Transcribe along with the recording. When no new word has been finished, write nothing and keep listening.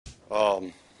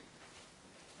Um,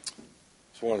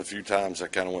 it's one of the few times I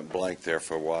kind of went blank there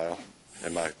for a while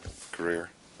in my career.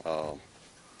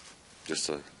 Just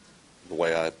the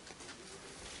way I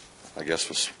guess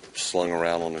was slung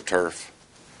around on the turf.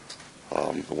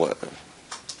 I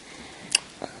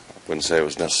wouldn't say it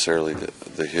was necessarily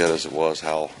the hit as it was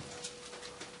how.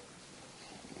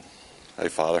 Hey,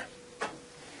 Father.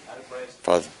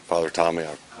 Father Tommy,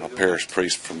 my parish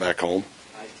priest from back home.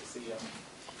 Nice to see you.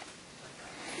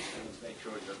 Make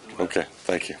sure you're doing Okay,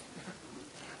 thank you.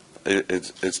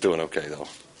 It's doing okay though.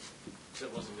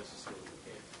 it wasn't necessarily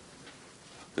okay.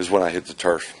 This is when I hit the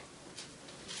turf.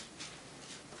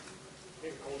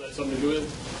 Think the cold had something to do with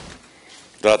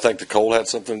it? Did I think the cold had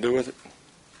something to do with it?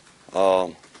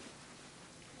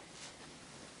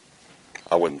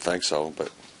 I wouldn't think so,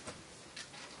 but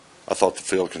I thought the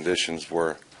field conditions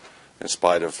were, in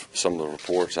spite of some of the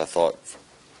reports, I thought,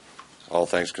 all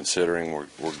things considering, were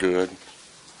good.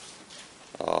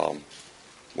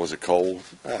 Was it cold?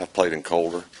 I played in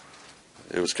colder.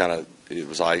 It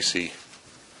was icy.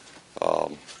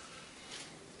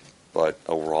 But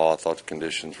overall, I thought the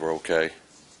conditions were okay.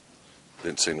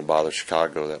 Didn't seem to bother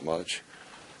Chicago that much.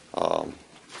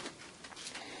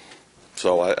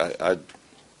 So I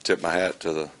tip my hat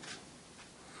to the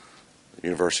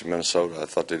University of Minnesota. I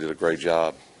thought they did a great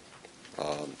job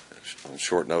on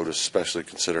short notice, especially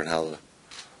considering how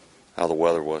the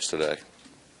weather was today.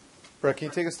 Brett, can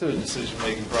you take us through the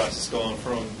decision-making process going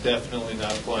from definitely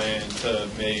not playing to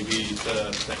maybe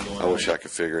to then going? I wish I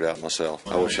could figure it out myself.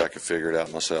 I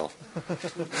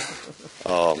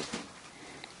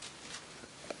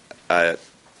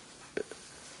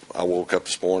woke up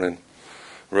this morning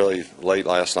really late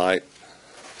last night,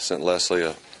 sent Leslie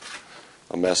a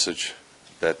message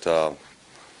that,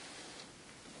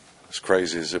 as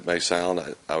crazy as it may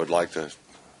sound, I would like to,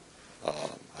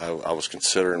 I was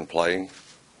considering playing.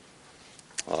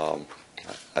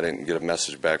 I didn't get a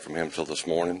message back from him till this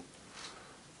morning,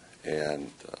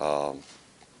 and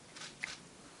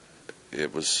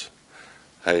it was,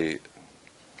 hey,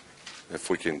 if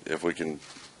we can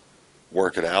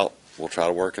work it out, we'll try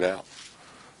to work it out.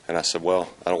 And I said, well,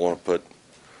 I don't want to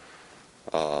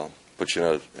put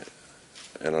you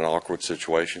in an awkward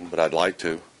situation, but I'd like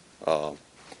to.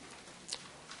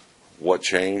 What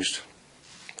changed?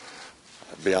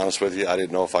 To be honest with you, I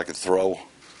didn't know if I could throw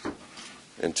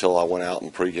until I went out in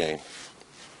pregame.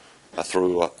 I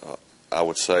threw, I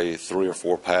would say, 3 or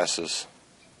 4 passes,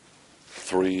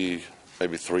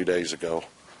 maybe 3 days ago,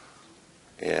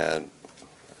 and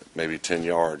maybe 10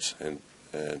 yards, and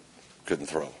couldn't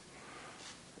throw.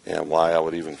 And why I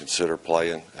would even consider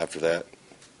playing after that,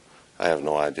 I have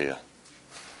no idea.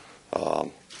 I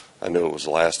knew it was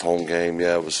the last home game.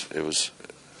 Yeah, it was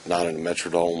not in the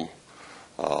Metrodome.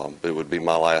 It would be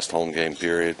my last home game,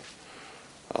 period.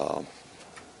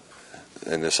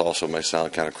 And this also may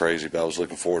sound kind of crazy, but I was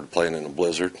looking forward to playing in a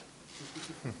blizzard.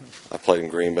 I played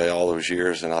in Green Bay all those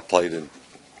years, and I played in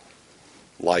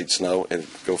light snow, and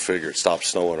go figure, it stopped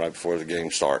snowing right before the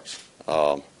game starts.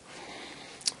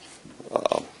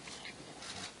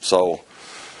 So,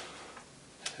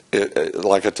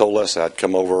 like I told Leslie, I'd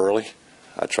come over early.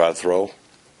 I'd try to throw.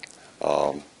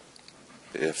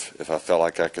 If I felt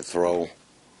like I could throw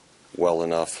well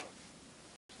enough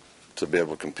to be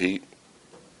able to compete,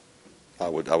 I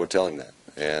would tell him that.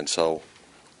 And so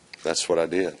that's what I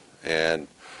did. And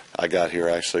I got here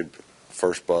actually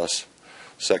first bus,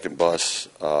 second bus,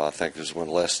 I think is when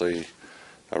Leslie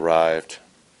arrived.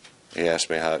 He asked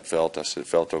me how it felt. I said it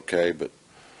felt okay, but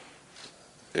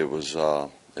it was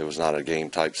not a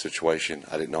game type situation.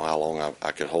 I didn't know how long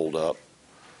I could hold up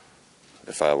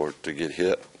if I were to get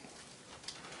hit.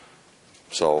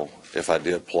 So if I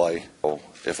did play,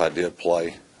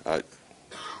 I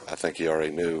think he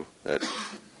already knew that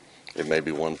it may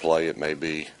be one play, it may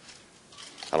be,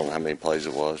 I don't know how many plays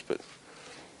it was, but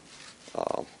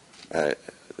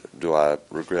do I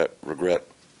regret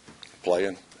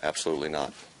playing? Absolutely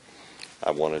not.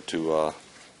 I wanted to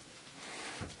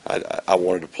I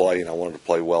wanted to play, and I wanted to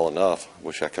play well enough.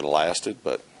 Wish I could have lasted,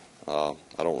 but I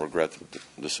don't regret the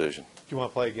decision. Do you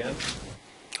want to play again?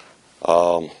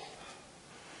 I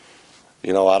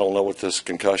don't know with this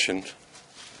concussion,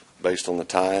 based on the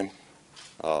time,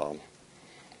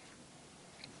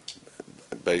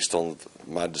 based on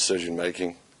my decision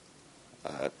making,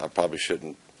 I probably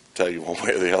shouldn't tell you one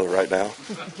way or the other right now.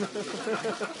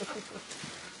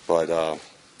 But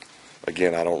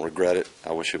again, I don't regret it.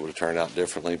 I wish it would have turned out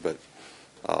differently, but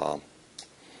I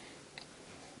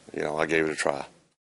gave it a try.